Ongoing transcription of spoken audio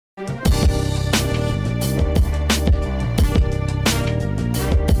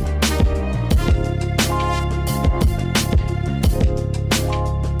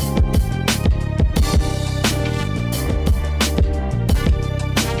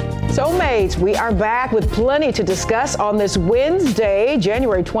Soulmates, we are back with plenty to discuss on this Wednesday,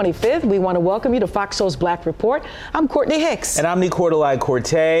 January 25th. We want to welcome you to Fox Soul's Black Report. I'm Courtney Hicks. And I'm Nicordelai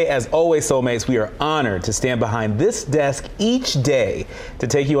Corte. As always, Soulmates, we are honored to stand behind this desk each day to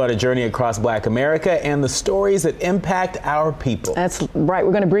take you on a journey across Black America and the stories that impact our people. That's right.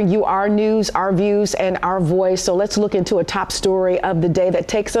 We're going to bring you our news, our views, and our voice. So let's look into a top story of the day that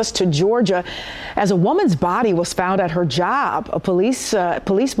takes us to Georgia as a woman's body was found at her job. Police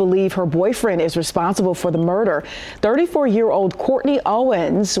believe her boyfriend is responsible for the murder. 34-year-old Courtney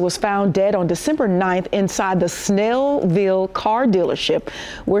Owens was found dead on December 9th inside the Snellville car dealership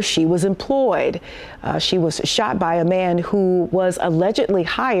where she was employed. She was shot by a man who was allegedly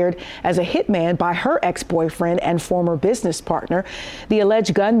hired as a hitman by her ex-boyfriend and former business partner. The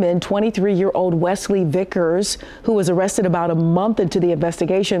alleged gunman, 23-year-old Wesley Vickers, who was arrested about a month into the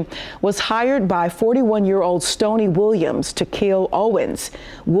investigation, was hired by 41-year-old Stoney Williams to kill Owens.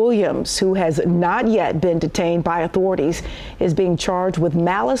 Williams, who has not yet been detained by authorities, is being charged with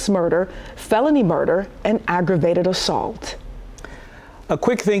malice murder, felony murder, and aggravated assault. A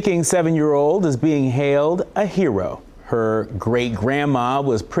quick-thinking 7-year-old is being hailed a hero. Her great-grandma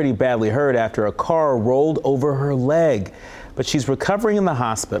was pretty badly hurt after a car rolled over her leg, but she's recovering in the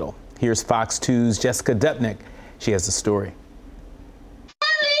hospital. Here's Fox 2's Jessica Dupnick. She has the story.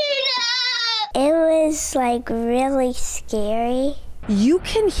 It was really scary. You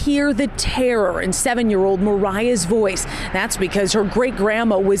can hear the terror in 7-year-old Mariah's voice. That's because her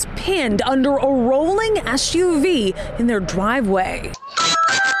great-grandma was pinned under a rolling SUV in their driveway.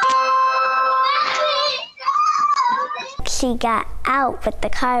 She got out, but the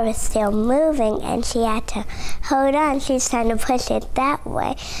car was still moving, and she had to hold on. She was trying to push it that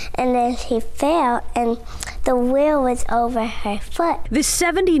way, and then she fell, and the wheel was over her foot. The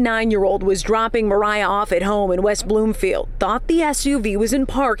 79-year-old was dropping Mariah off at home in West Bloomfield, thought the SUV was in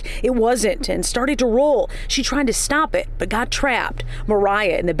park. It wasn't, and started to roll. She tried to stop it, but got trapped.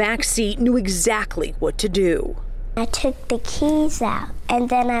 Mariah in the back seat knew exactly what to do. I took the keys out, and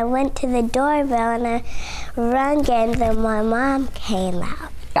then I went to the doorbell, and I rung, and then my mom came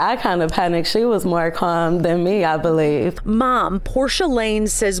out. I kind of panicked. She was more calm than me, I believe. Mom, Portia Lane,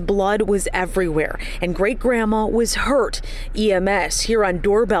 says blood was everywhere, and great-grandma was hurt. EMS here on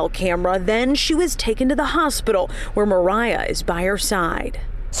doorbell camera. Then she was taken to the hospital, where Mariah is by her side.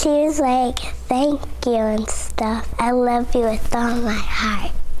 She was like, "Thank you," and stuff. "I love you with all my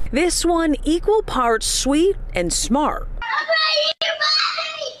heart." This one equal parts sweet and smart.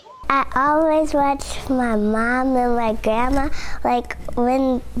 I always watch my mom and my grandma,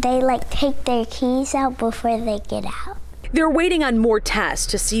 when they take their keys out before they get out. They're waiting on more tests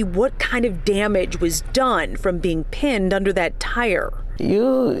to see what kind of damage was done from being pinned under that tire.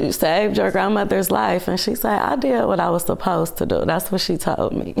 You saved your grandmother's life, and she said, "I did what I was supposed to do." That's what she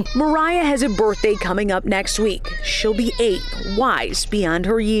told me. Mariah has a birthday coming up next week. She'll be 8, wise beyond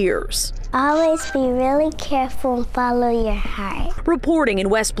her years. Always be really careful and follow your heart. Reporting in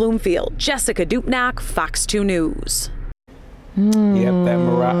West Bloomfield, Jessica Dupnick, Fox 2 News. Yep, that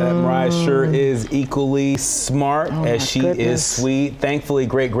Mariah sure is equally smart as she is sweet. Thankfully,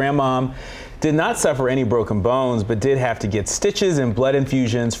 great-grandmom did not suffer any broken bones, but did have to get stitches and blood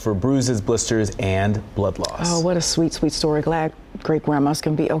infusions for bruises, blisters, and blood loss. Oh, what a sweet, sweet story. Glad great-grandma's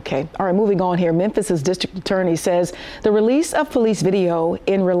going to be okay. All right, moving on here. Memphis's district attorney says the release of police video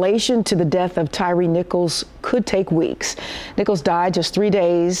in relation to the death of Tyree Nichols could take weeks. Nichols died just 3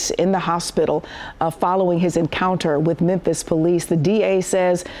 days in the hospital following his encounter with Memphis police. The DA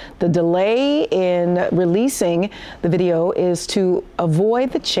says the delay in releasing the video is to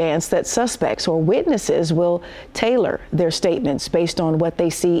avoid the chance that suspects or witnesses will tailor their statements based on what they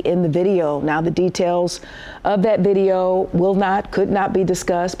see in the video. Now, the details of that video could not be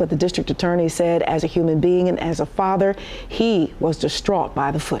discussed, but the district attorney said as a human being and as a father, he was distraught by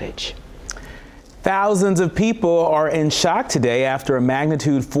the footage. Thousands of people are in shock today after a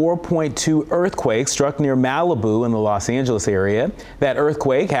magnitude 4.2 earthquake struck near Malibu in the Los Angeles area. That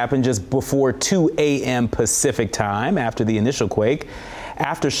earthquake happened just before 2 a.m. Pacific time after the initial quake.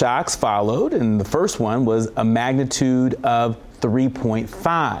 Aftershocks followed, and the first one was a magnitude of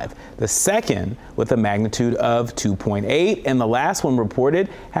 3.5. The second with a magnitude of 2.8, and the last one reported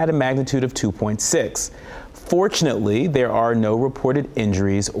had a magnitude of 2.6. Fortunately, there are no reported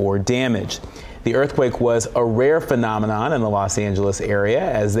injuries or damage. The earthquake was a rare phenomenon in the Los Angeles area,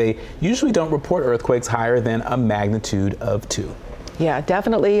 as they usually don't report earthquakes higher than a magnitude of 2. Yeah,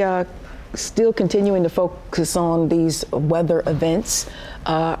 definitely still continuing to focus on these weather events,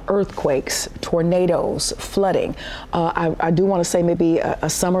 earthquakes, tornadoes, flooding. I do want to say maybe a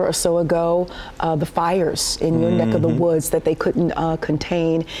summer or so ago, the fires in your neck of the woods that they couldn't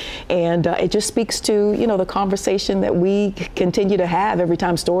contain. And it just speaks to, the conversation that we continue to have every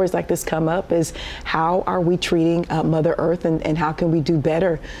time stories like this come up is how are we treating Mother Earth and how can we do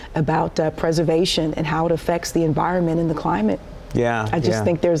better about preservation and how it affects the environment and the climate. Yeah, I just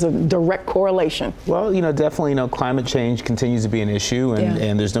think there's a direct correlation. Well, definitely, climate change continues to be an issue,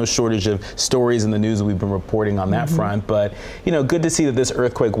 and there's no shortage of stories in the news that we've been reporting on that front. But, good to see that this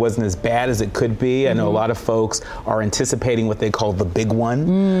earthquake wasn't as bad as it could be. I know a lot of folks are anticipating what they call the big one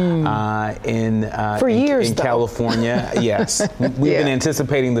in California. Yes, we've been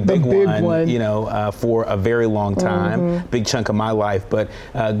anticipating the big one, for a very long time, big chunk of my life. But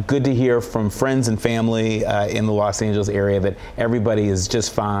good to hear from friends and family in the Los Angeles area that everybody is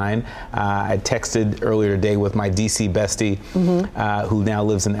just fine. I texted earlier today with my DC bestie, who now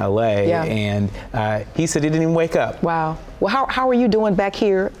lives in LA, and he said he didn't even wake up. Wow. Well, how are you doing back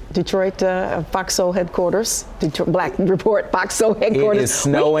here, Detroit, Fox Soul headquarters, Detroit Black Report, Fox Soul headquarters? It is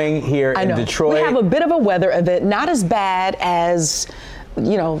snowing here in Detroit. We have a bit of a weather event, not as bad as,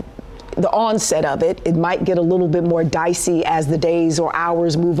 the onset of it. It might get a little bit more dicey as the days or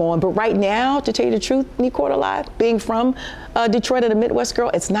hours move on. But right now, to tell you the truth, Nicorta Live, being from Detroit and a Midwest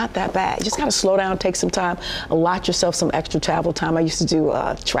girl, it's not that bad. You just got to slow down, take some time, allot yourself some extra travel time. I used to do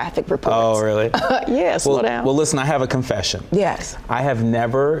traffic reports. Oh, really? Yeah, slow down. Well, listen, I have a confession. Yes. I have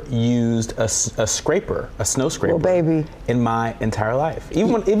never used a scraper, a snow scraper, baby, in my entire life.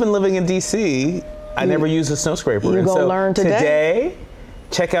 Even living in DC, I never used a snow scraper. You're going to learn today.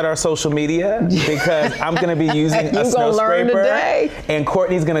 Check out our social media because I'm going to be using a snow scraper, and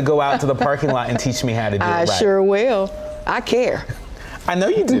Courtney's going to go out to the parking lot and teach me how to do it right. I sure will. I care. I know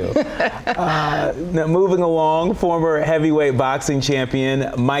you do. Now moving along, former heavyweight boxing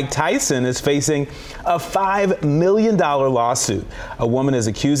champion Mike Tyson is facing a $5 million lawsuit. A woman is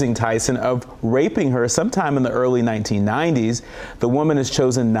accusing Tyson of raping her sometime in the early 1990s. The woman has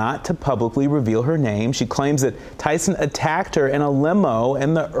chosen not to publicly reveal her name. She claims that Tyson attacked her in a limo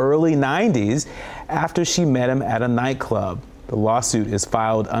in the early 90s after she met him at a nightclub. The lawsuit is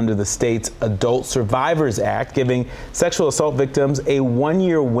filed under the state's Adult Survivors Act, giving sexual assault victims a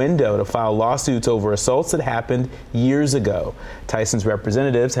 1-year window to file lawsuits over assaults that happened years ago. Tyson's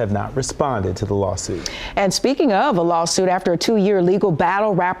representatives have not responded to the lawsuit. And speaking of a lawsuit, after a 2-year legal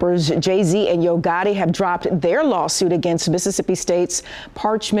battle, rappers Jay-Z and Yo Gotti have dropped their lawsuit against Mississippi State's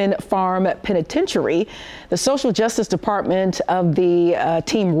Parchman Farm Penitentiary. The Social Justice Department of the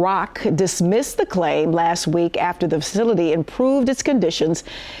Team Rock dismissed the claim last week after the facility improved its conditions,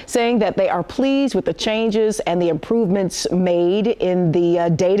 saying that they are pleased with the changes and the improvements made in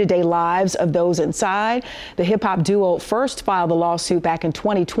the day-to-day lives of those inside. The hip-hop duo first filed the lawsuit back in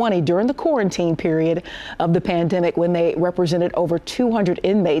 2020 during the quarantine period of the pandemic when they represented over 200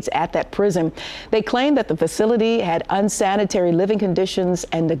 inmates at that prison. They claimed that the facility had unsanitary living conditions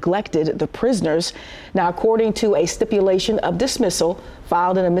and neglected the prisoners. Now, according to a stipulation of dismissal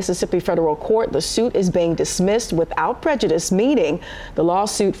filed in a Mississippi federal court, the suit is being dismissed without prejudice, meaning the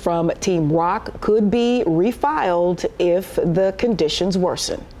lawsuit from Team Rock could be refiled if the conditions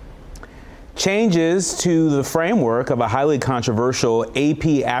worsen. Changes to the framework of a highly controversial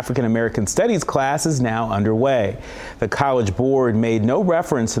AP African American Studies class is now underway. The College Board made no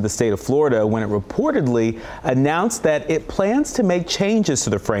reference to the state of Florida when it reportedly announced that it plans to make changes to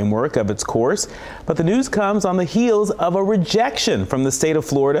the framework of its course, but the news comes on the heels of a rejection from the state of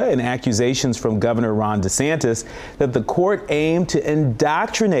Florida and accusations from Governor Ron DeSantis that the court aimed to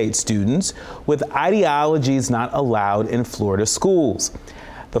indoctrinate students with ideologies not allowed in Florida schools.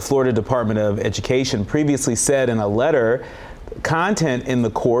 The Florida Department of Education previously said in a letter content in the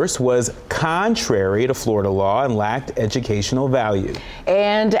course was contrary to Florida law and lacked educational value.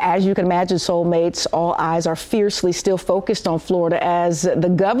 And as you can imagine, soulmates, all eyes are fiercely still focused on Florida as the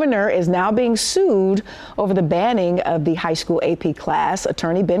governor is now being sued over the banning of the high school AP class.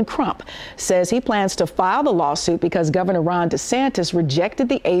 Attorney Ben Crump says he plans to file the lawsuit because Governor Ron DeSantis rejected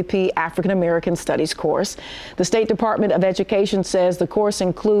the AP African American Studies course. The State Department of Education says the course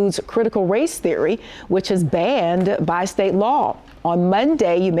includes critical race theory, which is banned by state law. On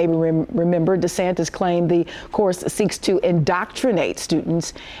Monday, you may remember DeSantis claimed the course seeks to indoctrinate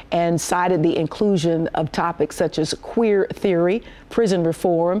students and cited the inclusion of topics such as queer theory, prison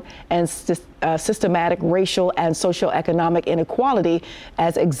reform, and systematic racial and socioeconomic inequality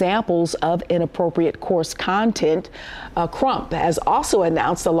as examples of inappropriate course content. Crump has also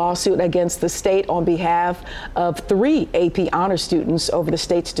announced a lawsuit against the state on behalf of 3 AP honor students over the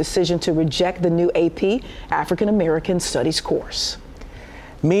state's decision to reject the new AP African American Studies course.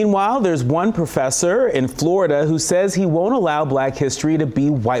 Meanwhile, there's one professor in Florida who says he won't allow Black history to be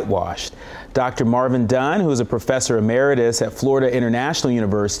whitewashed. Dr. Marvin Dunn, who is a professor emeritus at Florida International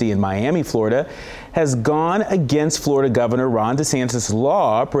University in Miami, Florida, has gone against Florida Governor Ron DeSantis'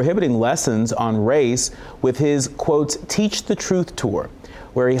 law prohibiting lessons on race with his, quote, Teach the Truth tour,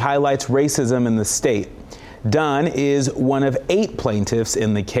 where he highlights racism in the state. Dunn is one of 8 plaintiffs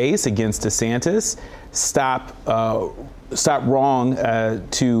in the case against DeSantis. Stop Wrong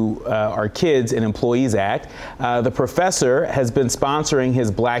to Our Kids and Employees Act. The professor has been sponsoring his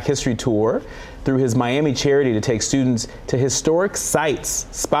Black History Tour through his Miami charity to take students to historic sites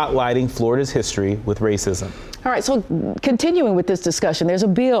spotlighting Florida's history with racism. All right, so continuing with this discussion, there's a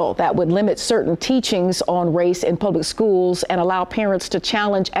bill that would limit certain teachings on race in public schools and allow parents to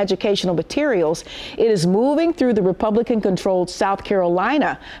challenge educational materials. It is moving through the Republican-controlled South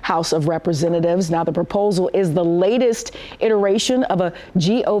Carolina House of Representatives. Now, the proposal is the latest iteration of a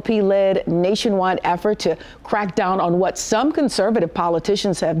GOP-led nationwide effort to crack down on what some conservative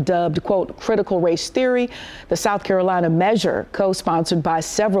politicians have dubbed, quote, critical race theory. The South Carolina measure, co-sponsored by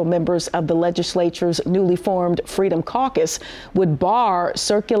several members of the legislature's newly formed Freedom Caucus, would bar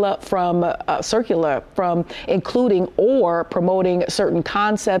circular from including or promoting certain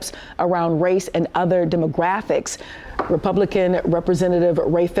concepts around race and other demographics. Republican Representative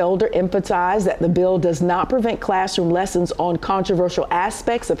Ray Felder emphasized that the bill does not prevent classroom lessons on controversial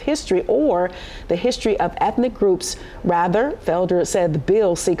aspects of history or the history of ethnic groups. Rather, Felder said the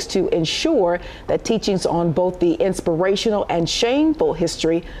bill seeks to ensure that teachings on both the inspirational and shameful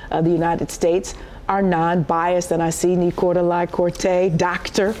history of the United States are non-biased. And I see Nicola Corte,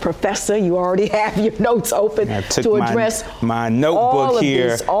 doctor, professor, you already have your notes open to address my notebook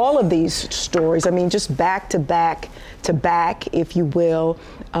here. All of these stories. I mean, just back to back, if you will,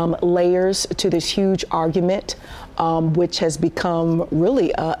 layers to this huge argument, which has become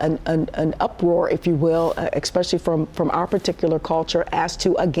really an uproar, if you will, especially from our particular culture, as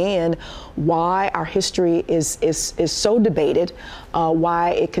to, again, why our history is so debated,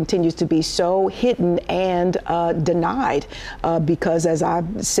 why it continues to be so hidden and denied, because, as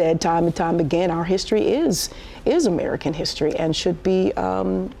I've said time and time again, our history is American history and should be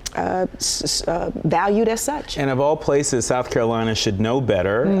valued as such. And of all places, South Carolina should know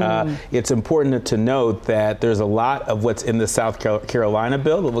better. It's important to note that there's a lot of what's in the South Carolina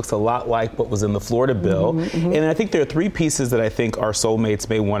bill that looks a lot like what was in the Florida bill. And I think there are 3 pieces that I think our soulmates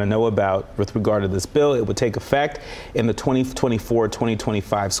may want to know about with regard to this bill. It would take effect in the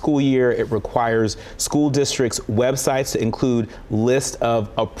 2024-2025 school year. It requires school districts' websites to include list of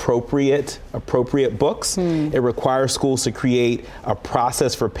appropriate books. It requires schools to create a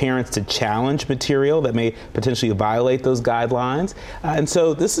process for parents to challenge material that may potentially violate those guidelines. And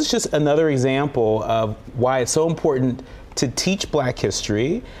so this is just another example of why it's so important to teach Black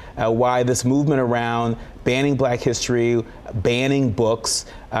history, why this movement around banning Black history, banning books,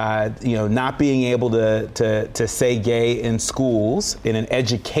 not being able to say gay in schools in an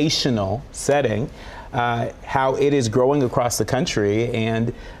educational setting, how it is growing across the country,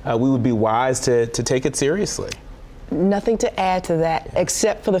 and we would be wise to take it seriously. Nothing to add to that,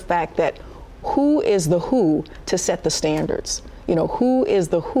 except for the fact that who is the who to set the standards? Who is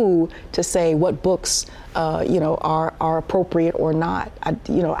the who to say what books, are appropriate or not?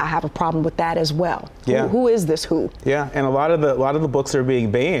 I have a problem with that as well. Yeah. Who is this who? Yeah, and a lot of the books that are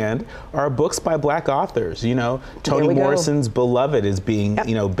being banned are books by Black authors. Toni Morrison's Beloved is being,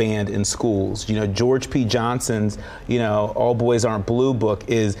 banned in schools. George P. Johnson's, All Boys Aren't Blue book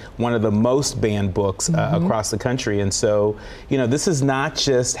is one of the most banned books across the country. And so, this is not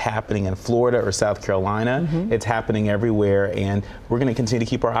just happening in Florida or South Carolina. It's happening everywhere, and we're going to continue to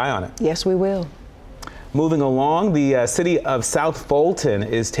keep our eye on it. Yes, we will. Moving along, the city of South Fulton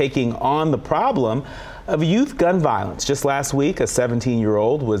is taking on the problem of youth gun violence. Just last week, a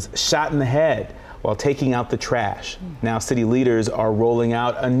 17-year-old was shot in the head while taking out the trash. Now, city leaders are rolling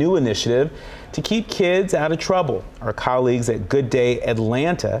out a new initiative to keep kids out of trouble. Our colleagues at Good Day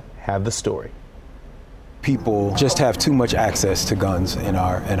Atlanta have the story. People just have too much access to guns in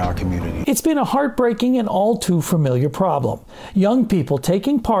our community. It's been a heartbreaking and all too familiar problem. Young people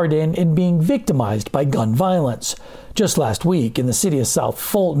taking part in and being victimized by gun violence. Just last week in the city of South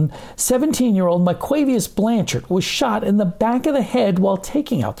Fulton, 17-year-old Maquavius Blanchard was shot in the back of the head while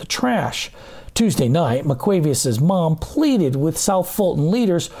taking out the trash. Tuesday night, McQuavius's mom pleaded with South Fulton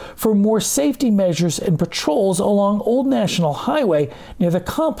leaders for more safety measures and patrols along Old National Highway near the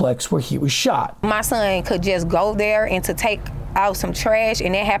complex where he was shot. My son could just go there and to take out some trash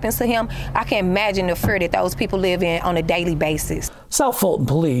and that happens to him. I can imagine the fear that those people live in on a daily basis. South Fulton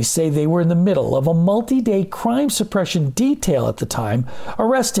police say they were in the middle of a multi-day crime suppression detail at the time,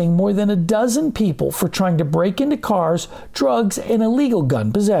 arresting more than a dozen people for trying to break into cars, drugs, and illegal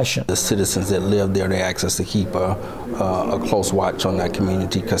gun possession. The citizens that live there, they ask us to keep a close watch on that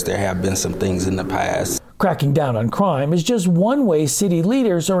community because there have been some things in the past. Cracking down on crime is just one way city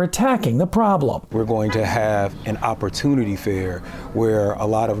leaders are attacking the problem. We're going to have an opportunity fair where a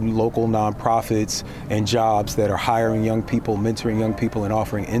lot of local nonprofits and jobs that are hiring young people, mentoring young people, and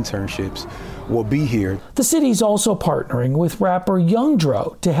offering internships will be here. The city's also partnering with rapper Young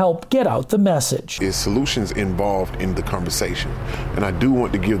Dro to help get out the message. There's solutions involved in the conversation, and I do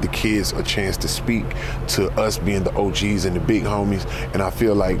want to give the kids a chance to speak to us being the OGs and the big homies, and I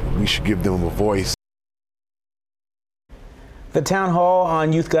feel like we should give them a voice. The town hall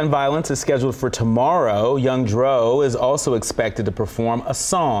on youth gun violence is scheduled for tomorrow. Young Dro is also expected to perform a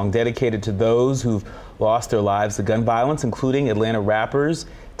song dedicated to those who've lost their lives to gun violence, including Atlanta rappers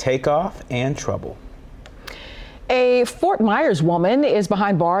Takeoff and Trouble. A Fort Myers woman is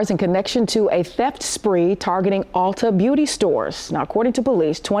behind bars in connection to a theft spree targeting Ulta beauty stores. Now, according to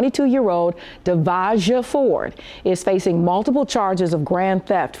police, 22-year-old Devaja Ford is facing multiple charges of grand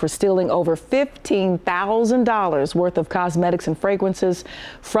theft for stealing over $15,000 worth of cosmetics and fragrances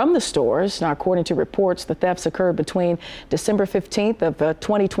from the stores. Now, according to reports, the thefts occurred between December 15th of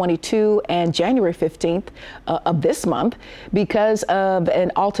 2022 and January 15th of this month. Because of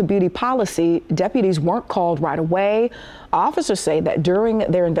an Ulta beauty policy, deputies weren't called right away. Officers say that during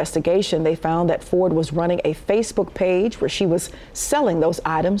their investigation, they found that Ford was running a Facebook page where she was selling those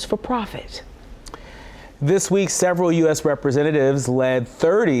items for profit. This week, several U.S. representatives led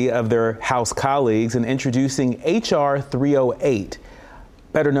 30 of their House colleagues in introducing H.R. 308,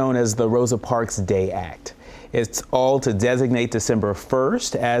 better known as the Rosa Parks Day Act. It's all to designate December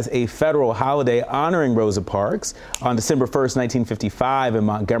 1st as a federal holiday honoring Rosa Parks. On December 1st, 1955, in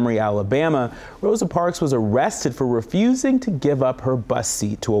Montgomery, Alabama, Rosa Parks was arrested for refusing to give up her bus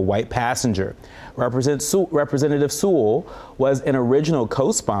seat to a white passenger. Representative Sewell was an original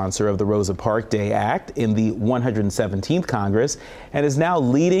co-sponsor of the Rosa Parks Day Act in the 117th Congress and is now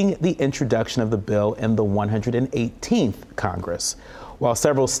leading the introduction of the bill in the 118th Congress. While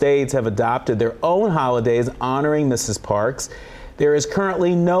several states have adopted their own holidays honoring Mrs. Parks, there is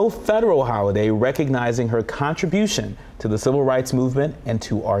currently no federal holiday recognizing her contribution to the civil rights movement and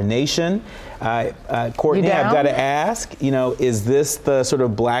to our nation. Courtney, I've got to ask, is this the sort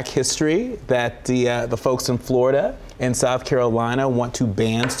of black history that the folks in Florida and South Carolina want to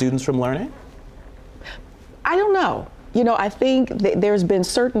ban students from learning? I don't know. I think there's been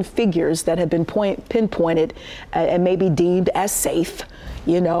certain figures that have been pinpointed and maybe deemed as safe.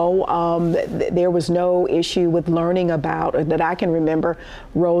 There was no issue with learning about, or that I can remember,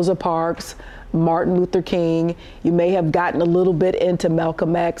 Rosa Parks, Martin Luther King. You may have gotten a little bit into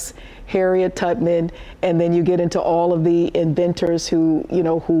Malcolm X, Harriet Tubman, and then you get into all of the inventors who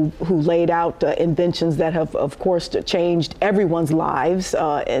laid out inventions that have, of course, changed everyone's lives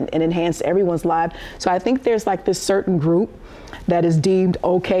and enhanced everyone's lives. So I think there's like this certain group that is deemed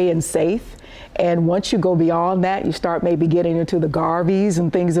okay and safe. And once you go beyond that, you start maybe getting into the Garveys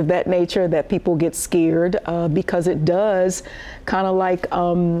and things of that nature that people get scared because it does kind of like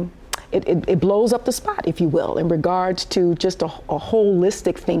it blows up the spot, if you will, in regards to just a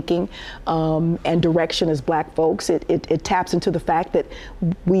holistic thinking and direction as black folks. It taps into the fact that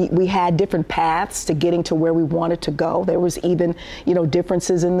we had different paths to getting to where we wanted to go. There was even,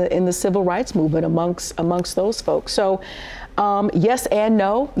 differences in the civil rights movement amongst those folks. So yes and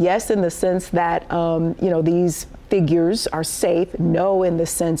no. Yes, in the sense that, these figures are safe. No, in the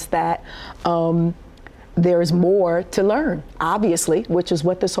sense that there's more to learn, obviously, which is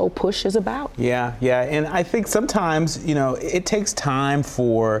what this whole push is about. Yeah. And I think sometimes, it takes time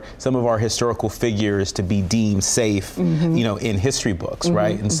for some of our historical figures to be deemed safe, in history books,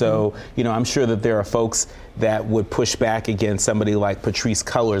 right? And so, I'm sure that there are folks that would push back against somebody like Patrisse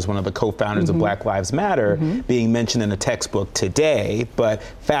Cullors, one of the co-founders of Black Lives Matter, being mentioned in a textbook today. But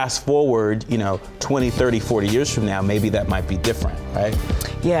fast forward, 20, 30, 40 years from now, maybe that might be different, right?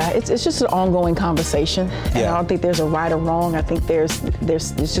 Yeah, it's just an ongoing conversation. And I don't think there's a right or wrong. I think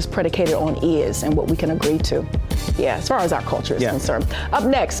it's just predicated on is and what we can agree to. Yeah, as far as our culture is concerned. Up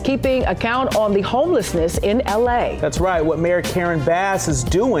next, keeping account on the homelessness in LA. That's right, what Mayor Karen Bass is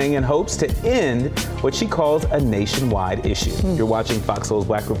doing in hopes to end what she calls a nationwide issue. You're watching Fox Soul's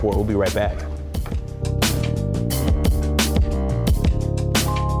Black Report. We'll be right back.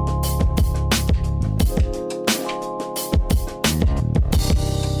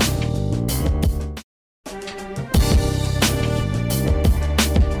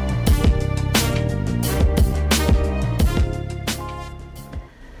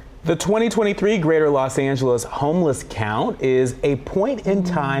 The 2023 Greater Los Angeles homeless count is a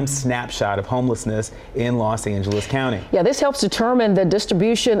point-in-time snapshot of homelessness in Los Angeles County. Yeah, this helps determine the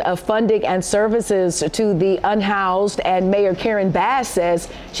distribution of funding and services to the unhoused, and Mayor Karen Bass says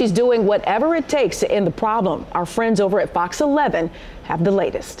she's doing whatever it takes to end the problem. Our friends over at Fox 11 have the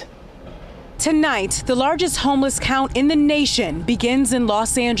latest. Tonight, the largest homeless count in the nation begins in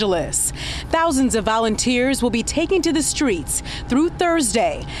Los Angeles. Thousands of volunteers will be taking to the streets through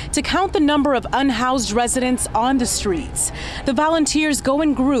Thursday to count the number of unhoused residents on the streets. The volunteers go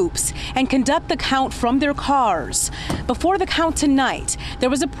in groups and conduct the count from their cars. Before the count tonight,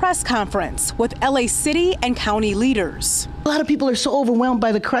 there was a press conference with LA City and county leaders. A lot of people are so overwhelmed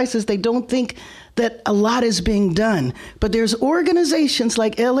by the crisis, they don't think that a lot is being done. But there's organizations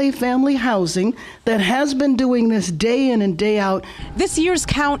like LA Family Housing that has been doing this day in and day out. This year's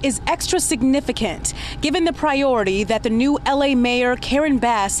count is extra significant, given the priority that the new LA Mayor Karen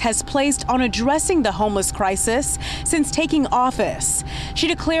Bass has placed on addressing the homeless crisis since taking office. She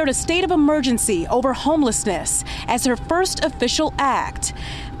declared a state of emergency over homelessness as her first official act.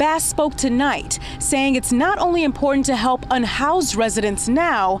 Bass spoke tonight, saying it's not only important to help unhoused residents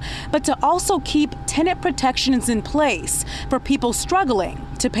now, but to also keep tenant protections in place for people struggling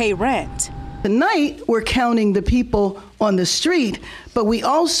to pay rent. Tonight, we're counting the people on the street, but we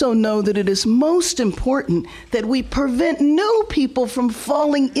also know that it is most important that we prevent new people from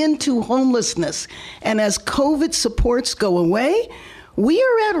falling into homelessness. And as COVID supports go away, we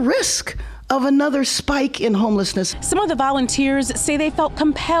are at risk of another spike in homelessness. Some of the volunteers say they felt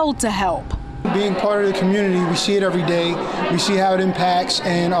compelled to help. Being part of the community, we see it every day. We see how it impacts,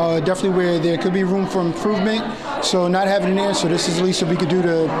 and definitely where there could be room for improvement. So not having an answer, this is the least that we could do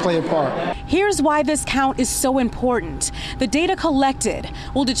to play a part. Here's why this count is so important. The data collected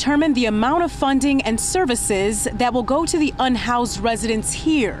will determine the amount of funding and services that will go to the unhoused residents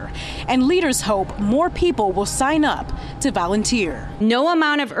here. And leaders hope more people will sign up to volunteer. No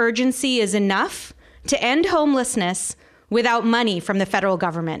amount of urgency is enough to end homelessness without money from the federal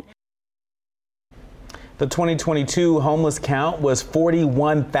government. The 2022 homeless count was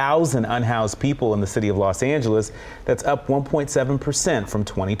 41,000 unhoused people in the city of Los Angeles. That's up 1.7% from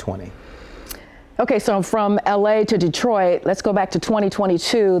 2020. Okay, so from LA to Detroit, let's go back to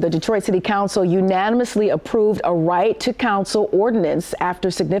 2022. The Detroit City Council unanimously approved a right to counsel ordinance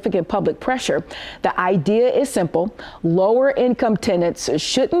after significant public pressure. The idea is simple. Lower income tenants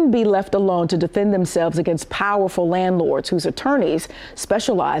shouldn't be left alone to defend themselves against powerful landlords whose attorneys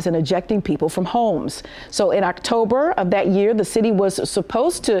specialize in ejecting people from homes. So in October of that year, the city was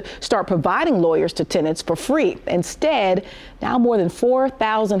supposed to start providing lawyers to tenants for free. Instead, now more than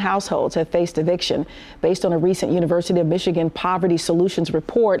 4,000 households have faced eviction. Based on a recent University of Michigan Poverty Solutions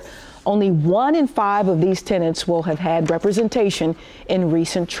report, only 1 in 5 of these tenants will have had representation in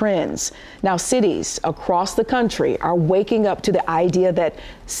recent trends. Now, cities across the country are waking up to the idea that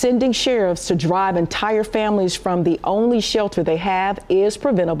sending sheriffs to drive entire families from the only shelter they have is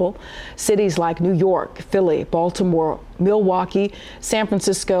preventable. Cities like New York, Philly, Baltimore, Milwaukee, San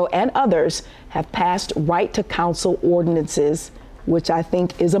Francisco, and others have passed right to counsel ordinances, which I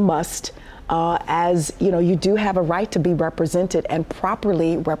think is a must. As you know, you do have a right to be represented and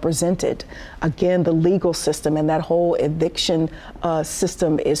properly represented. Again, the legal system and that whole eviction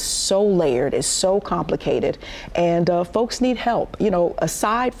system is so layered, is so complicated, and folks need help. You know,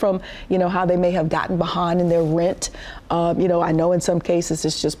 aside from, you know, how they may have gotten behind in their rent, you know, I know in some cases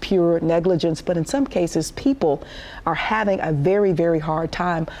it's just pure negligence, but in some cases people are having a very, very hard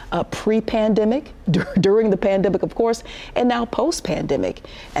time pre-pandemic, during the pandemic, of course, and now post-pandemic.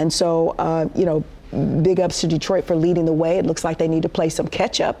 And so, you know, big ups to Detroit for leading the way. It looks like they need to play some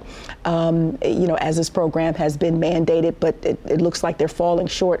catch up, you know, as this program has been mandated, but it looks like they're falling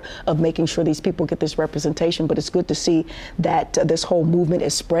short of making sure these people get this representation. But it's good to see that this whole movement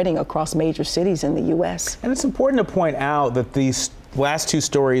is spreading across major cities in the U.S. And it's important to point out that these last two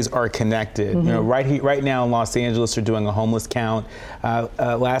stories are connected. Mm-hmm. You know, right now in Los Angeles, they're doing a homeless count.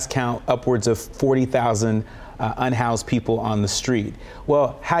 Last count, upwards of 40,000 unhoused people on the street.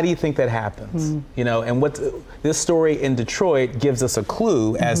 Well, how do you think that happens? Mm-hmm. You know, and what this story in Detroit gives us a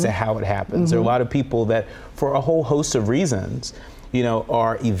clue as mm-hmm. to how it happens. Mm-hmm. There are a lot of people that, for a whole host of reasons, you know,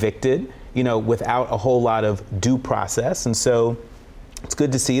 are evicted, you know, without a whole lot of due process. And so it's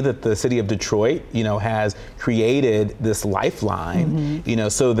good to see that the city of Detroit, you know, has created this lifeline, mm-hmm. you know,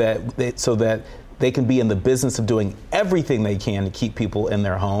 so that they can be in the business of doing everything they can to keep people in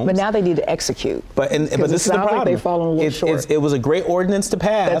their homes. But now they need to execute. But this is the problem. Like they've fallen a little short. It was a great ordinance to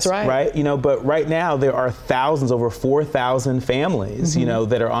pass. That's right. You know, but right now there are thousands, over 4,000 families, you know,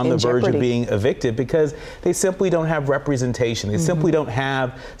 that are on the verge of being evicted because they simply don't have representation. They simply don't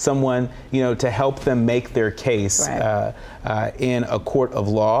have someone, you know, to help them make their case in a court of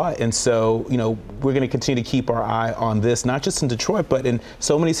law. And so, you know, we're going to continue to keep our eye on this, not just in Detroit, but in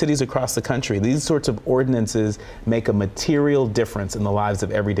so many cities across the country. These sorts of ordinances make a material difference in the lives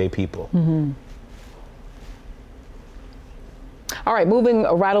of everyday people. All right, moving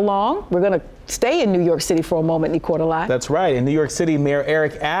right along, we're going to stay in New York City for a moment, Nicola. That's right. In New York City, Mayor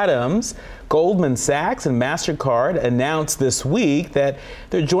Eric Adams, Goldman Sachs, and MasterCard announced this week that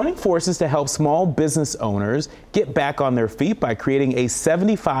they're joining forces to help small business owners get back on their feet by creating a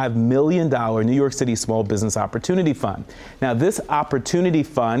 $75 million New York City Small Business Opportunity Fund. Now, this Opportunity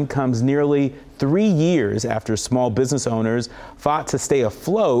Fund comes nearly 3 years after small business owners fought to stay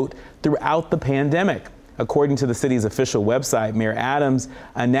afloat throughout the pandemic. According to the city's official website, Mayor Adams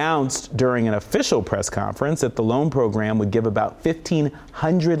announced during an official press conference that the loan program would give about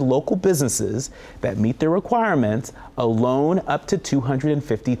 1,500 local businesses that meet their requirements a loan up to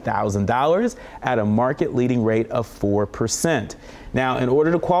 $250,000 at a market-leading rate of 4%. Now, in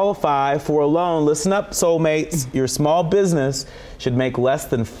order to qualify for a loan, listen up, soulmates, your small business should make less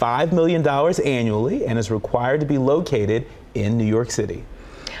than $5 million annually and is required to be located in New York City.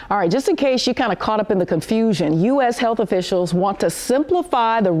 All right, just in case you kind of caught up in the confusion, U.S. health officials want to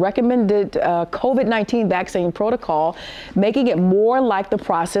simplify the recommended COVID-19 vaccine protocol, making it more like the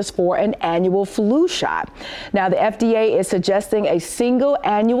process for an annual flu shot. Now, the FDA is suggesting a single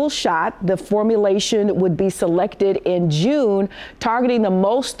annual shot. The formulation would be selected in June, targeting the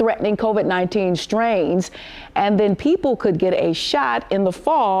most threatening COVID-19 strains. And then people could get a shot in the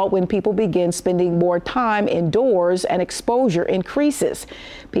fall when people begin spending more time indoors and exposure increases.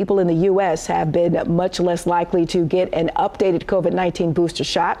 People in the U.S. have been much less likely to get an updated COVID-19 booster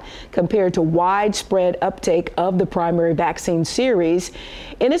shot compared to widespread uptake of the primary vaccine series.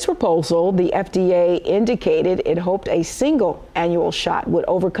 In its proposal, the FDA indicated it hoped a single annual shot would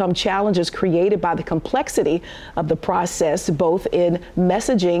overcome challenges created by the complexity of the process, both in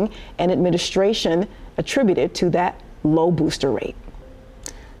messaging and administration, attributed to that low booster rate.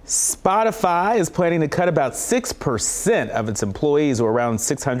 Spotify is planning to cut about 6% of its employees, or around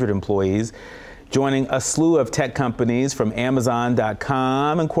 600 employees, joining a slew of tech companies from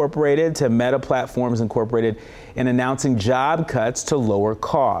Amazon.com Incorporated to Meta Platforms Incorporated in announcing job cuts to lower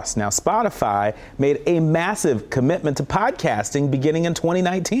costs. Now, Spotify made a massive commitment to podcasting beginning in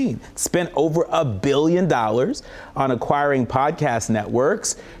 2019, spent over $1 billion on acquiring podcast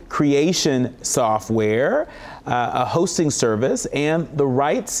networks, creation software, a hosting service, and the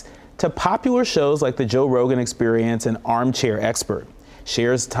rights to popular shows like The Joe Rogan Experience and Armchair Expert.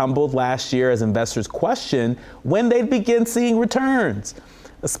 Shares tumbled last year as investors questioned when they'd begin seeing returns.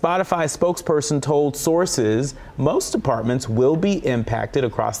 A Spotify spokesperson told sources most departments will be impacted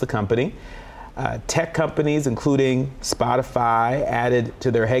across the company. Tech companies, including Spotify, added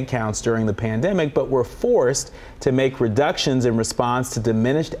to their headcounts during the pandemic, but were forced to make reductions in response to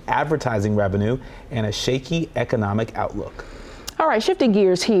diminished advertising revenue and a shaky economic outlook. All right, shifting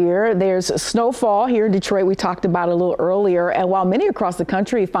gears here, there's snowfall here in Detroit. We talked about it a little earlier. And while many across the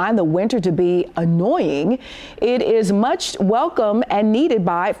country find the winter to be annoying, it is much welcome and needed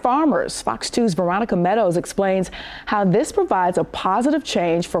by farmers. Fox 2's Veronica Meadows explains how this provides a positive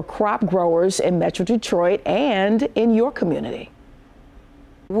change for crop growers in Metro Detroit and in your community.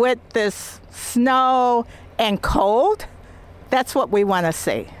 With this snow and cold, that's what we want to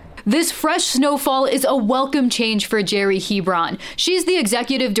see. This fresh snowfall is a welcome change for Jerry Hebron. She's the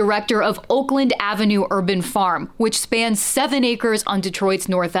executive director of Oakland Avenue Urban Farm, which spans 7 acres on Detroit's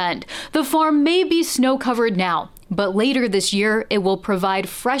north end. The farm may be snow-covered now, but later this year, it will provide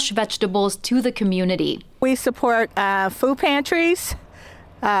fresh vegetables to the community. We support food pantries.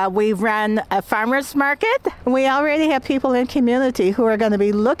 We run a farmer's market. We already have people in community who are going to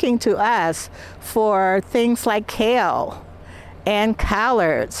be looking to us for things like kale and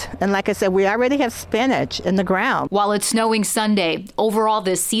collards. And like I said, we already have spinach in the ground. While it's snowing Sunday, overall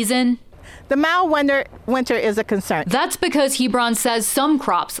this season, the mild winter is a concern. That's because Hebron says some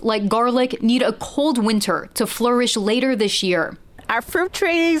crops, like garlic, need a cold winter to flourish later this year. Our fruit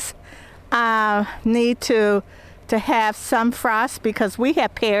trees need to have some frost because we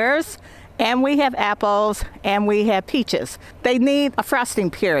have pears and we have apples and we have peaches. They need a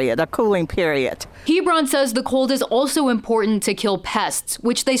frosting period, a cooling period. Hebron says the cold is also important to kill pests,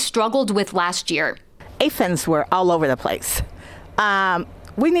 which they struggled with last year. Aphids were all over the place.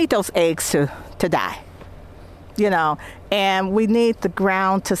 We need those eggs to die, and we need the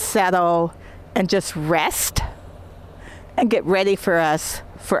ground to settle and just rest and get ready for us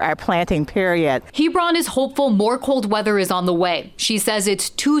for our planting period. Hebron is hopeful more cold weather is on the way. She says it's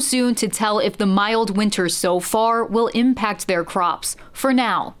too soon to tell if the mild winter so far will impact their crops. For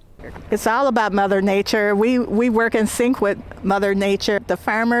now, it's all about Mother Nature. We work in sync with Mother Nature. The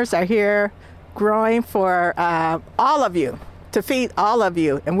farmers are here growing for all of you, to feed all of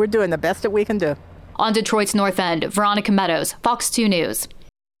you, and we're doing the best that we can do. On Detroit's North End, Veronica Meadows, Fox 2 News.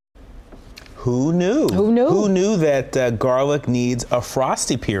 Who knew? Who knew? Who knew that garlic needs a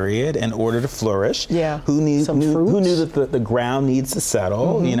frosty period in order to flourish? Yeah. Who knew that the ground needs to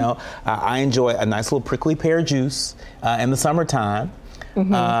settle? Mm-hmm. I enjoy a nice little prickly pear juice in the summertime.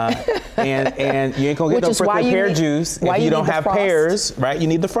 Mm-hmm. And you ain't gonna get no prickly pear juice if you don't have pears, right? You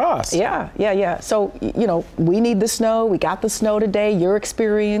need the frost. Yeah. So, we need the snow. We got the snow today. You're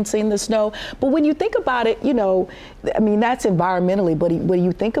experiencing the snow. But when you think about it, that's environmentally, but when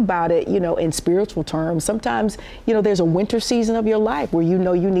you think about it, in spiritual terms, sometimes, there's a winter season of your life where you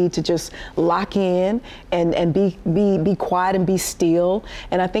need to just lock in and be quiet and be still.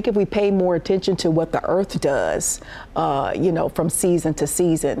 And I think if we pay more attention to what the earth does, from season to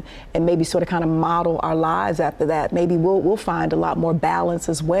season, and maybe sort of kind of model our lives after that, maybe we'll find a lot more balance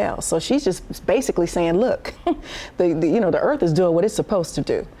as well. So she's just basically saying, look, the earth is doing what it's supposed to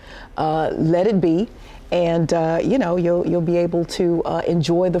do. Let it be, and you'll be able to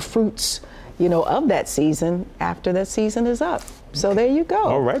enjoy the fruits, of that season after that season is up. So there you go.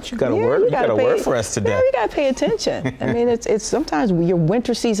 All right, you got a word. You got a word for us today. Yeah, you got to pay attention. I mean, it's sometimes your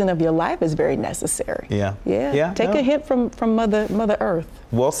winter season of your life is very necessary. Yeah. Take a hint from Mother Earth.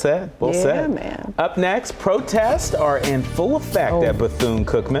 Well said. Well said. Yeah, man. Up next, protests are in full effect at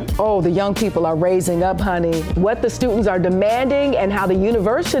Bethune-Cookman. Oh, the young people are raising up, honey. What the students are demanding and how the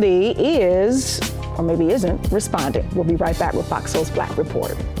university is, or maybe isn't, responding. We'll be right back with Fox Soul's Black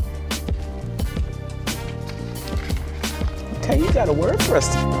Report. Okay, you got a word for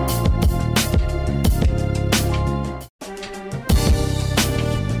us.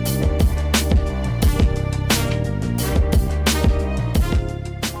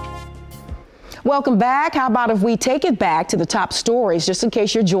 Welcome back. How about if we take it back to the top stories, just in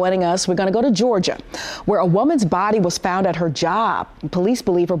case you're joining us. We're going to go to Georgia, where a woman's body was found at her job. Police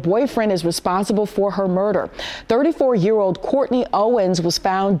believe her boyfriend is responsible for her murder. 34-year-old Courtney Owens was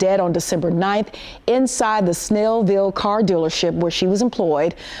found dead on December 9th inside the Snellville car dealership where she was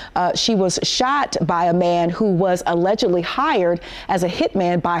employed. She was shot by a man who was allegedly hired as a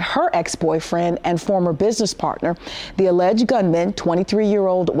hitman by her ex-boyfriend and former business partner. The alleged gunman,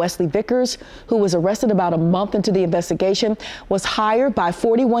 23-year-old Wesley Vickers, who was arrested about a month into the investigation, was hired by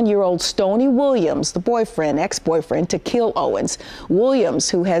 41-year-old Stoney Williams, the ex-boyfriend, to kill Owens. Williams,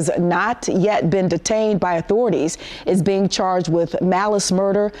 who has not yet been detained by authorities, is being charged with malice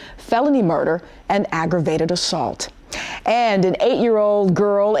murder, felony murder, and aggravated assault. And an 8-year-old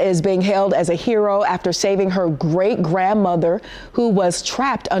girl is being hailed as a hero after saving her great-grandmother who was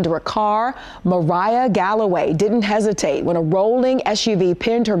trapped under a car. Mariah Galloway didn't hesitate when a rolling SUV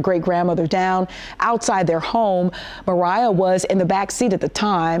pinned her great-grandmother down outside their home. Mariah was in the back seat at the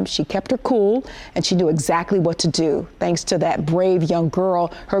time. She kept her cool, and she knew exactly what to do. Thanks to that brave young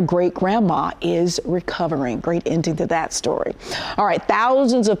girl, her great-grandma is recovering. Great ending to that story. All right,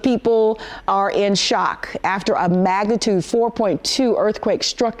 thousands of people are in shock after a magnitude 4.2 earthquake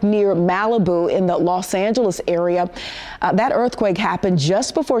struck near Malibu in the Los Angeles area. That earthquake happened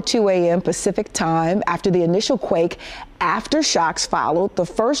just before 2 a.m. Pacific time. After the initial quake, aftershocks followed. The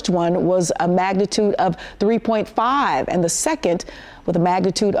first one was a magnitude of 3.5 and the second with a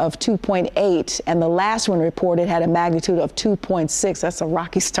magnitude of 2.8, and the last one reported had a magnitude of 2.6. That's a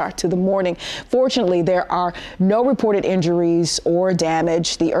rocky start to the morning. Fortunately, there are no reported injuries or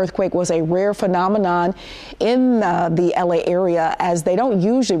damage. The earthquake was a rare phenomenon in the LA area, as they don't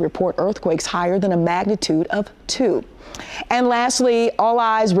usually report earthquakes higher than a magnitude of 2. And lastly, all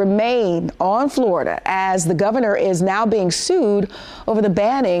eyes remain on Florida as the governor is now being sued over the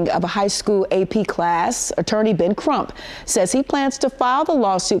banning of a high school AP class. Attorney Ben Crump says he plans to file the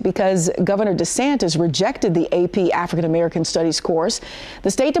lawsuit because Governor DeSantis rejected the AP African American Studies course.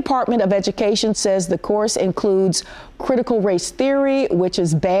 The State Department of Education says the course includes critical race theory, which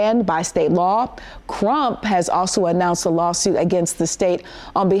is banned by state law. Crump has also announced a lawsuit against the state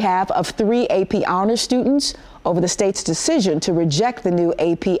on behalf of 3 AP honors students over the state's decision to reject the new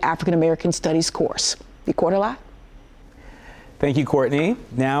AP African American Studies course. Recorder Live. Thank you, Courtney.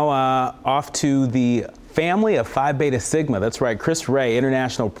 Now off to the family of Phi Beta Sigma. That's right. Chris Ray,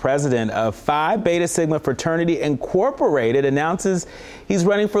 international president of Phi Beta Sigma Fraternity Incorporated, announces he's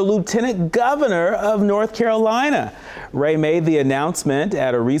running for lieutenant governor of North Carolina. Ray made the announcement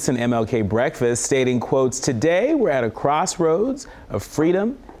at a recent MLK breakfast, stating, quotes, "Today we're at a crossroads of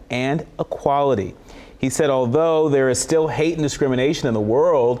freedom and equality." He said, although there is still hate and discrimination in the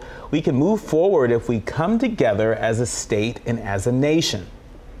world, we can move forward if we come together as a state and as a nation.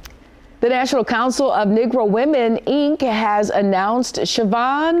 The National Council of Negro Women, Inc. has announced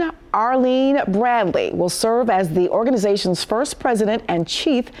Siobhan Arlene Bradley will serve as the organization's first president and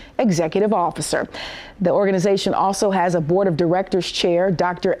chief executive officer. The organization also has a board of directors chair,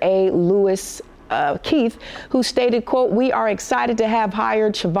 Dr. A. Lewis Keith, who stated, quote, "We are excited to have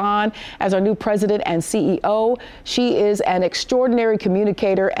hired Siobhan as our new president and CEO. She is an extraordinary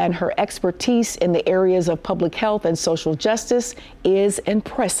communicator and her expertise in the areas of public health and social justice is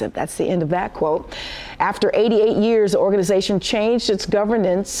impressive." That's the end of that quote. After 88 years, the organization changed its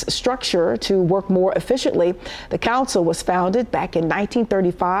governance structure to work more efficiently. The council was founded back in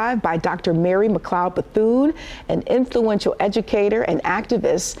 1935 by Dr. Mary McLeod Bethune, an influential educator and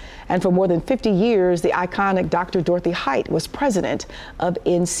activist, and for more than 50 years, the iconic Dr. Dorothy Height was president of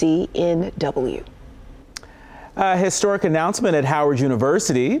NCNW. A historic announcement at Howard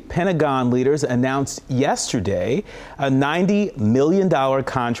University. Pentagon leaders announced yesterday a $90 million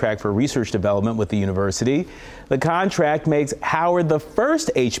contract for research development with the university. The contract makes Howard the first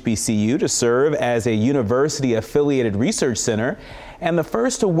HBCU to serve as a university-affiliated research center and the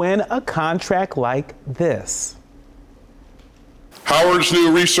first to win a contract like this. Howard's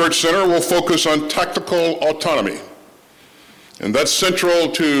new research center will focus on tactical autonomy, and that's central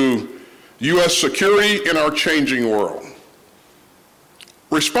to U.S. security in our changing world.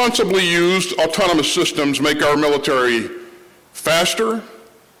 Responsibly used autonomous systems make our military faster,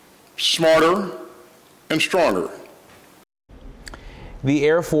 smarter, and stronger. The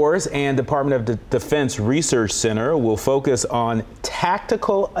Air Force and Department of Defense Research Center will focus on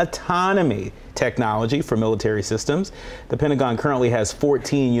tactical autonomy technology for military systems. The Pentagon currently has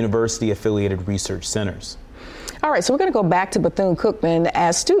 14 university-affiliated research centers. All right, so we're going to go back to Bethune-Cookman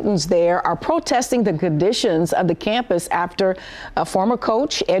as students there are protesting the conditions of the campus after a former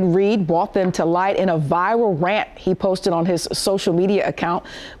coach, Ed Reed, brought them to light in a viral rant he posted on his social media account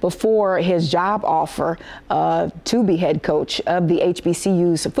before his job offer to be head coach of the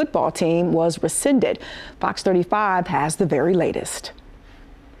HBCU's football team was rescinded. Fox 35 has the very latest.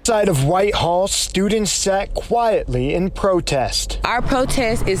 Outside of Whitehall, students sat quietly in protest. Our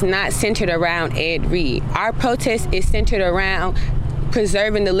protest is not centered around Ed Reed. Our protest is centered around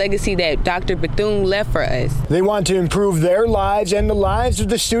preserving the legacy that Dr. Bethune left for us. They want to improve their lives and the lives of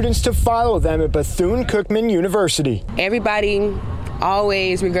the students to follow them at Bethune-Cookman University. Everybody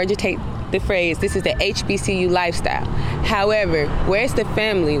always regurgitate the phrase, this is the HBCU lifestyle. However, where's the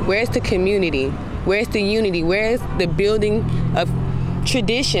family? Where's the community? Where's the unity? Where's the building of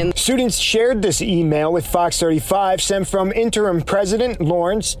tradition? Students shared this email with Fox 35 sent from interim president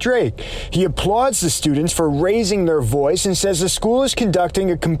Lawrence Drake. He applauds the students for raising their voice and says the school is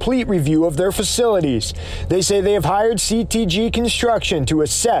conducting a complete review of their facilities. They say they have hired CTG Construction to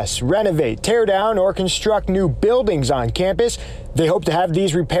assess, renovate, tear down, or construct new buildings on campus. They hope to have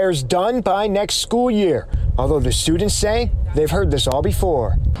these repairs done by next school year, although the students say they've heard this all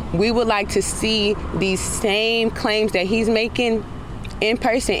before. We would like to see these same claims that he's making in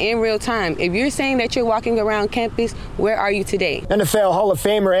person, in real time. If you're saying that you're walking around campus, where are you today? NFL Hall of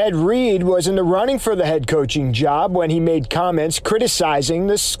Famer Ed Reed was in the running for the head coaching job when he made comments criticizing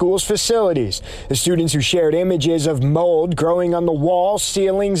the school's facilities. The students who shared images of mold growing on the walls,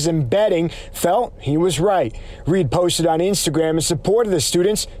 ceilings, and bedding felt he was right. Reed posted on Instagram in support of the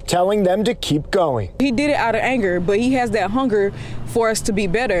students, telling them to keep going. He did it out of anger, but he has that hunger for us to be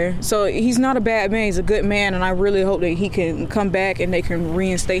better. So he's not a bad man, he's a good man, and I really hope that he can come back and they can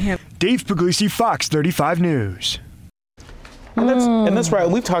reinstate him. Dave Puglisi, Fox 35 News. And that's right.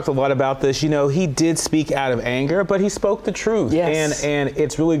 We've talked a lot about this. You know, he did speak out of anger, but he spoke the truth. Yes. And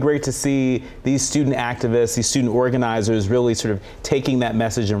it's really great to see these student activists, these student organizers really sort of taking that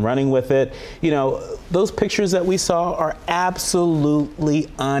message and running with it. You know, those pictures that we saw are absolutely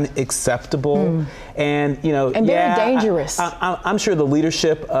unacceptable. And, you know, and very dangerous. I'm sure the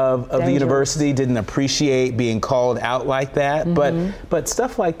leadership of the university didn't appreciate being called out like that. But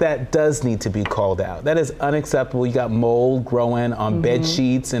stuff like that does need to be called out. That is unacceptable. You got mold growing on bed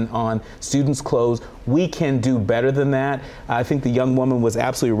sheets and on students' clothes. We can do better than that. I think the young woman was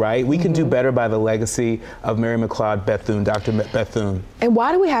absolutely right. We can do better by the legacy of Mary McLeod Bethune, Dr. Bethune. And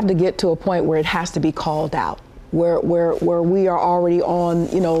why do we have to get to a point where it has to be called out? where we are already on,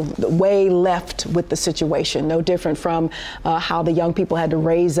 way left with the situation. No different from how the young people had to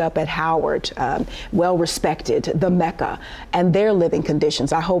raise up at Howard, well respected, the Mecca, and their living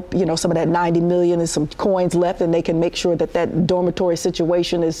conditions. I hope, some of that 90 million is some coins left, and they can make sure that that dormitory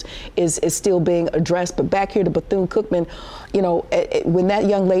situation is still being addressed. But back here to Bethune-Cookman, when that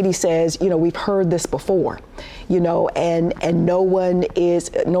young lady says, we've heard this before, and no one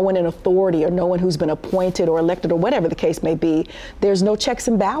in authority, or no one who's been appointed or elected or whatever the case may be, there's no checks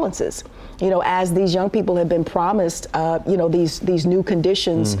and balances. As these young people have been promised, these new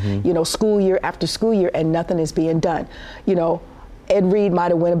conditions, school year after school year, and nothing is being done. Ed Reed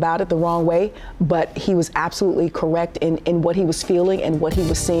might have went about it the wrong way, but he was absolutely correct in what he was feeling and what he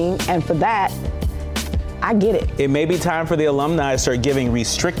was seeing. And for that, I get it. It may be time for the alumni to start giving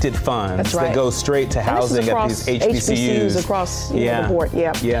restricted funds that go straight to housing at these HBCUs across the board.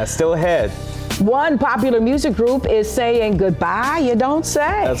 Yeah, still ahead. One popular music group is saying goodbye, you don't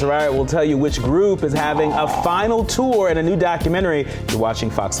say. That's right. We'll tell you which group is having a final tour in a new documentary. You're watching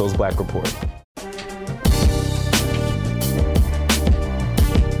Fox Soul's Black Report.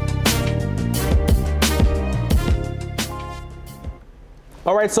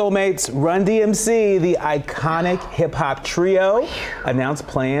 All right, Soulmates, Run DMC, the iconic hip-hop trio, announced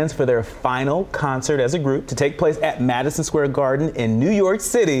plans for their final concert as a group to take place at Madison Square Garden in New York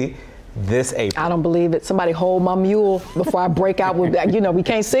City this April. I don't believe it. Somebody hold my mule before I break out with that. We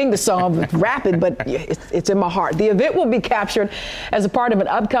can't sing the song rapid, but it's in my heart. The event will be captured as a part of an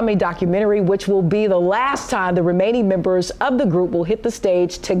upcoming documentary, which will be the last time the remaining members of the group will hit the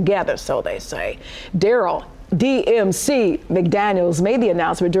stage together, so they say. Daryl DMC McDaniels made the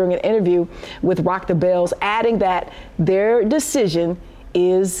announcement during an interview with Rock the Bells, adding that their decision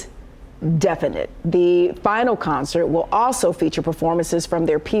is definite. The final concert will also feature performances from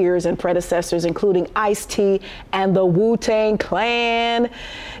their peers and predecessors, including Ice-T and the Wu-Tang Clan.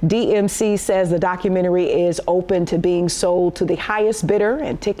 DMC says the documentary is open to being sold to the highest bidder,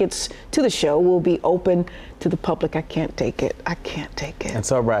 and tickets to the show will be open to the public. I can't take it.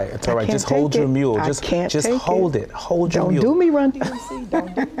 It's all right. It's all right. Just hold your mule. Just hold it. Hold your mule. Don't do me, Run DMC.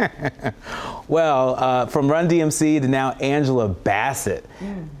 Don't do me. Well, from Run DMC to now Angela Bassett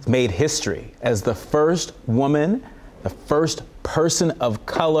made history as the first woman, the first person of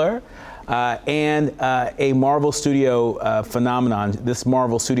color, and a Marvel Studio phenomenon. This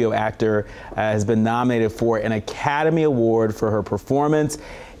Marvel Studio actor has been nominated for an Academy Award for her performance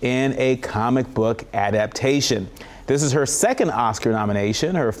in a comic book adaptation. This is her second Oscar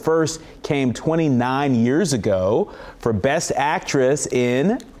nomination. Her first came 29 years ago for Best Actress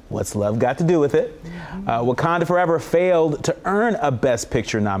in What's Love Got to Do with It? Wakanda Forever failed to earn a Best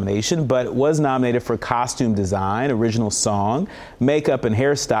Picture nomination, but was nominated for costume design, original song, makeup and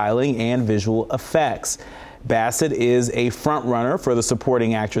hairstyling, and visual effects. Bassett is a frontrunner for the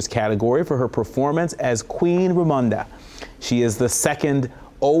supporting actress category for her performance as Queen Ramonda. She is the second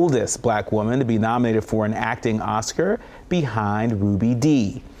oldest black woman to be nominated for an acting Oscar, behind Ruby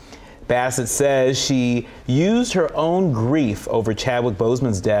Dee. Bassett says she used her own grief over Chadwick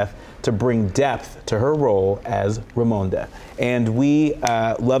Boseman's death to bring depth to her role as Ramonda. And we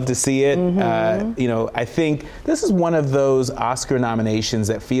love to see it. I think this is one of those Oscar nominations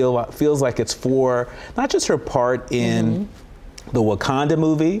that feels like it's for not just her part in the Wakanda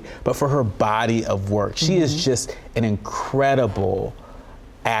movie, but for her body of work. She is just an incredible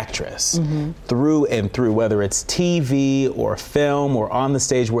actress through and through, whether it's TV or film or on the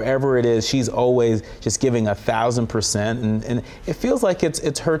stage, wherever it is, she's always just giving 1,000%, and it feels like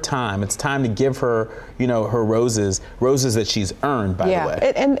it's her time. It's time to give her, her roses that she's earned, by the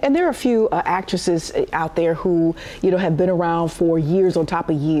way. And there are a few actresses out there who, have been around for years on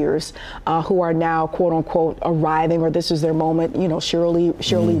top of years, who are now, quote unquote, arriving, or this is their moment. Shirley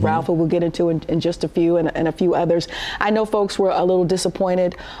Ralph, who we'll get into in just a few, and a few others. I know folks were a little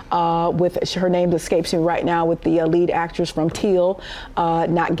disappointed with, her name escapes me right now, with the lead actress from Teal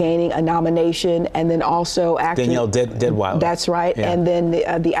not gaining a nomination, and then also Danielle Deadwyler. That's right. Yeah. And then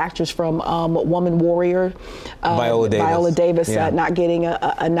the actress from Woman Warrior, Viola Davis not getting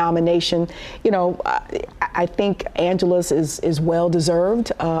a nomination. I think Angela's is well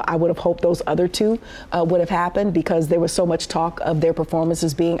deserved. I would have hoped those other two would have happened, because there was so much talk of their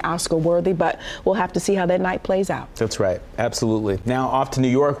performances being Oscar worthy, but we'll have to see how that night plays out. That's right. Absolutely. Now off to New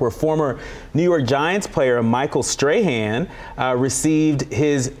York, where former New York Giants player Michael Strahan received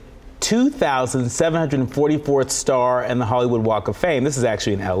his 2,744th star in the Hollywood Walk of Fame. This is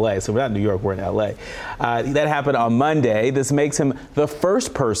actually in LA, so we're not in New York, we're in LA. That happened on Monday. This makes him the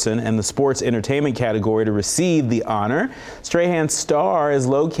first person in the sports entertainment category to receive the honor. Strahan's star is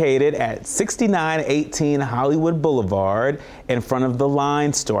located at 6918 Hollywood Boulevard in front of the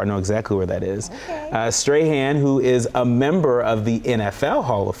Line store. I know exactly where that is. Okay. Strahan, who is a member of the NFL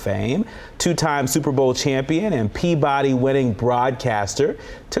Hall of Fame, two-time Super Bowl champion and Peabody-winning broadcaster,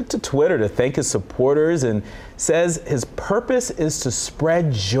 took to Twitter to thank his supporters and says his purpose is to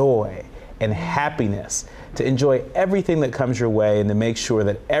spread joy and happiness, to enjoy everything that comes your way and to make sure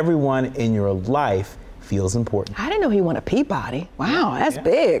that everyone in your life feels important. I didn't know he won a Peabody. Wow, that's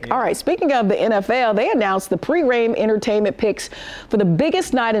big. Yeah. All right, speaking of the NFL, they announced the pre-game entertainment picks for the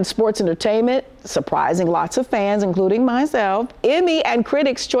biggest night in sports entertainment, surprising lots of fans, including myself. Emmy and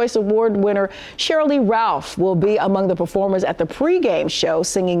Critics' Choice Award winner Shirley Ralph will be among the performers at the pre-game show,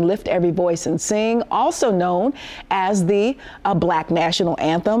 singing Lift Every Voice and Sing, also known as the Black National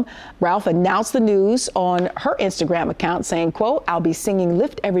Anthem. Ralph announced the news on her Instagram account, saying, quote, "I'll be singing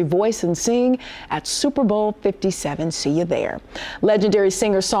Lift Every Voice and Sing at Super Bowl 57. See you there." Legendary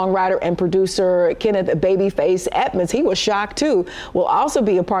singer, songwriter, and producer Kenneth Babyface Edmonds, he was shocked too, will also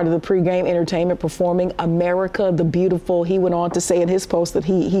be a part of the pregame entertainment, performing America the Beautiful. He went on to say in his post that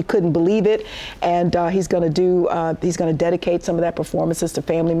he couldn't believe it, and he's going to dedicate some of that performances to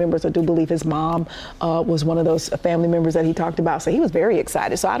family members. I do believe his mom was one of those family members that he talked about. So he was very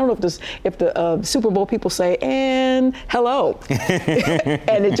excited. So I don't know if the Super Bowl people say and hello,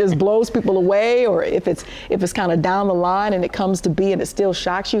 and it just blows people away, or if it's kind of down the line and it comes to be and it still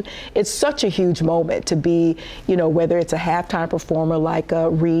shocks you. It's such a huge moment to be, whether it's a halftime performer like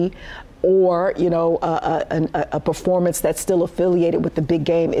Ree, or a performance that's still affiliated with the big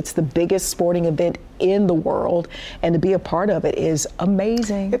game. It's the biggest sporting event in the world, and to be a part of it is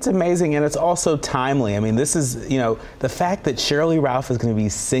amazing. It's amazing, and it's also timely. I mean, this is, the fact that Shirley Ralph is going to be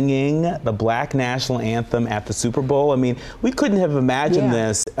singing the Black National Anthem at the Super Bowl. I mean, we couldn't have imagined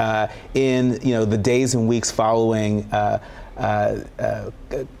this in, the days and weeks following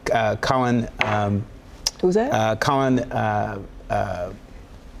Colin. Who's that? Colin.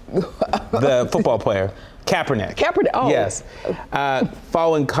 The football player, Kaepernick. Oh. Yes.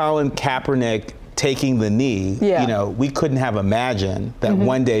 Following Colin Kaepernick taking the knee, we couldn't have imagined that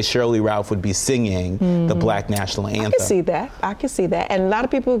one day Shirley Ralph would be singing the Black National Anthem. I can see that. And a lot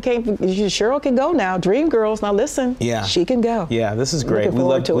of people Cheryl can go now. Dream Girls, now listen. Yeah. She can go. Yeah, this is great. We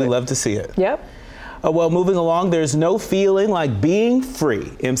love to see it. Yep. Well, moving along, there's no feeling like being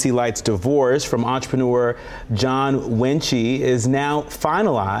free. MC Lyte's divorce from entrepreneur John Winchie is now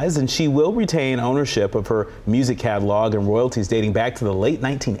finalized, and she will retain ownership of her music catalog and royalties dating back to the late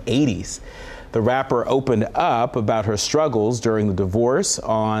 1980s. The rapper opened up about her struggles during the divorce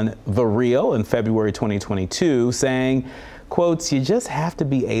on The Real in February 2022, saying, quotes, "You just have to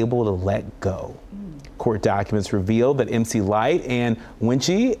be able to let go." Court documents revealed that MC Lyte and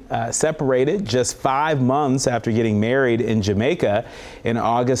Winchie separated just 5 months after getting married in Jamaica in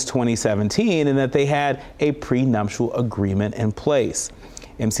August 2017, and that they had a prenuptial agreement in place.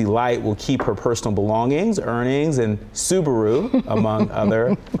 MC Lyte will keep her personal belongings, earnings, and Subaru, among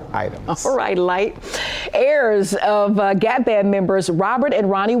other items. All right, Lyte. Heirs of Gap Band members Robert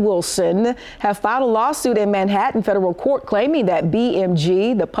and Ronnie Wilson have filed a lawsuit in Manhattan federal court claiming that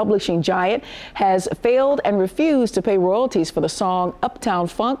BMG, the publishing giant, has failed and refused to pay royalties for the song Uptown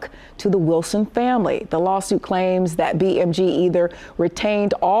Funk to the Wilson family. The lawsuit claims that BMG either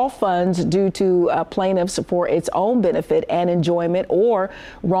retained all funds due to plaintiffs for its own benefit and enjoyment, or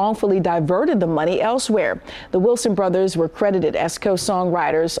wrongfully diverted the money elsewhere. The Wilson brothers were credited as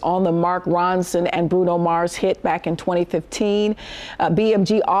co-songwriters on the Mark Ronson and Bruno Mars hit back in 2015.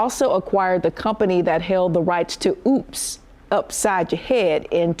 BMG also acquired the company that held the rights to Oops, Upside Your Head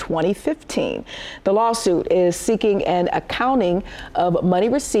in 2015. The lawsuit is seeking an accounting of money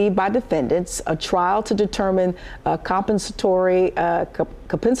received by defendants, a trial to determine compensatory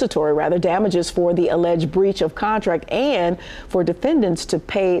damages for the alleged breach of contract, and for defendants to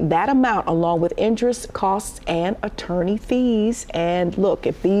pay that amount along with interest, costs, and attorney fees. And look,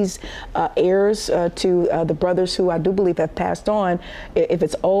 if these heirs to the brothers who I do believe have passed on, if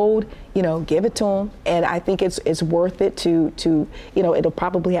it's owed, give it to them. And I think it's worth it to it'll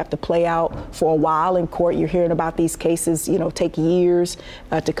probably have to play out for a while in court. You're hearing about these cases, take years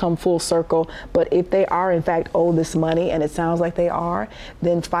to come full circle. But if they are in fact owed this money, and it sounds like they are,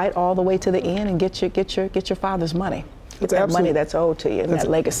 then fight all the way to the end and get your father's monny. Get that money that's owed to you, and that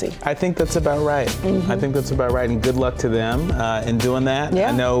legacy. I think that's about right. I think that's about right, and good luck to them in doing that. Yeah.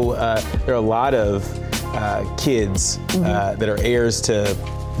 I know there are a lot of kids that are heirs to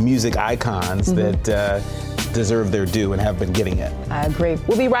music icons that deserve their due and have been getting it. I agree.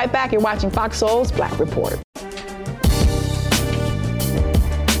 We'll be right back. You're watching Fox Soul's Black Report.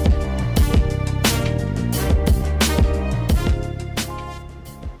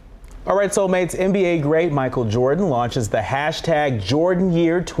 All right, Soulmates, NBA great Michael Jordan launches the hashtag Jordan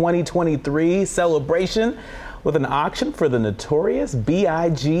Year 2023 celebration with an auction for the notorious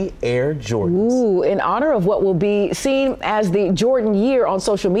B.I.G. Air Jordans. Ooh, in honor of what will be seen as the Jordan Year on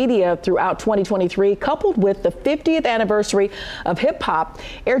social media throughout 2023, coupled with the 50th anniversary of hip hop,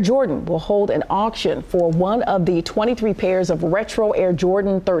 Air Jordan will hold an auction for one of the 23 pairs of retro Air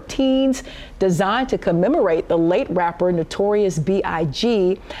Jordan 13s designed to commemorate the late rapper Notorious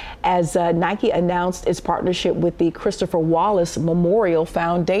B.I.G. as Nike announced its partnership with the Christopher Wallace Memorial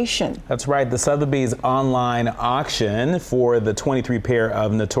Foundation. That's right. The Sotheby's online auction for the 23 pair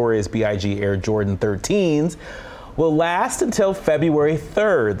of Notorious B.I.G. Air Jordan 13s will last until February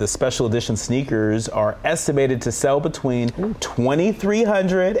 3rd. The special edition sneakers are estimated to sell between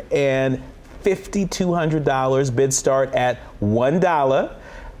 $2,300 and $5,200. Bids start at $1.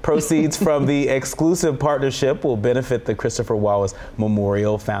 Proceeds from the exclusive partnership will benefit the Christopher Wallace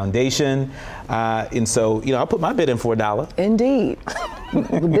Memorial Foundation. And so, I'll put my bid in for $1. Indeed.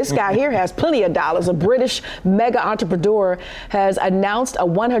 This guy here has plenty of dollars. A British mega entrepreneur has announced a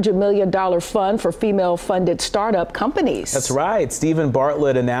 $100 million fund for female-funded startup companies. That's right. Stephen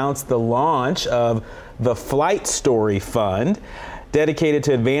Bartlett announced the launch of the Flight Story Fund, dedicated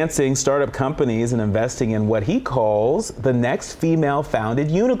to advancing startup companies and investing in what he calls the next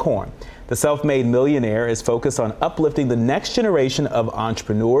female-founded unicorn. The self-made millionaire is focused on uplifting the next generation of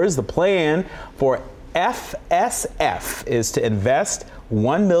entrepreneurs. The plan for FSF is to invest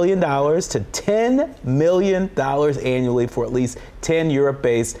 $1 million to $10 million annually for at least 10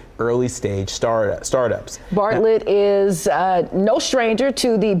 Europe-based early-stage startups. Bartlett is no stranger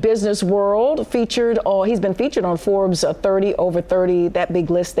to the business world. He's been featured on Forbes 30 over 30, that big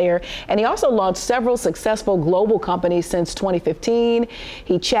list there. And he also launched several successful global companies since 2015.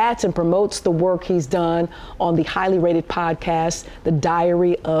 He chats and promotes the work he's done on the highly rated podcast, The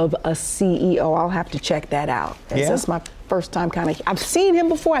Diary of a CEO. I'll have to check that out. That's my first time I've seen him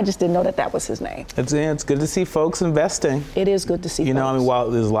before. I just didn't know that was his name. It's good to see folks investing. It is good to see folks.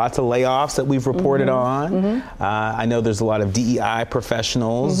 While there's lots of layoffs that we've reported on, I know there's a lot of DEI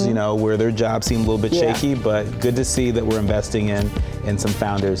professionals, where their jobs seem a little bit shaky, but good to see that we're investing in some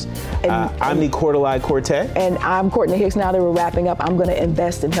founders. I'm Nicordelai Corte. And I'm Courtney Hicks. Now that we're wrapping up, I'm going to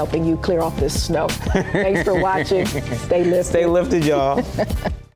invest in helping you clear off this snow. Thanks for watching. Stay lifted. Stay lifted, y'all.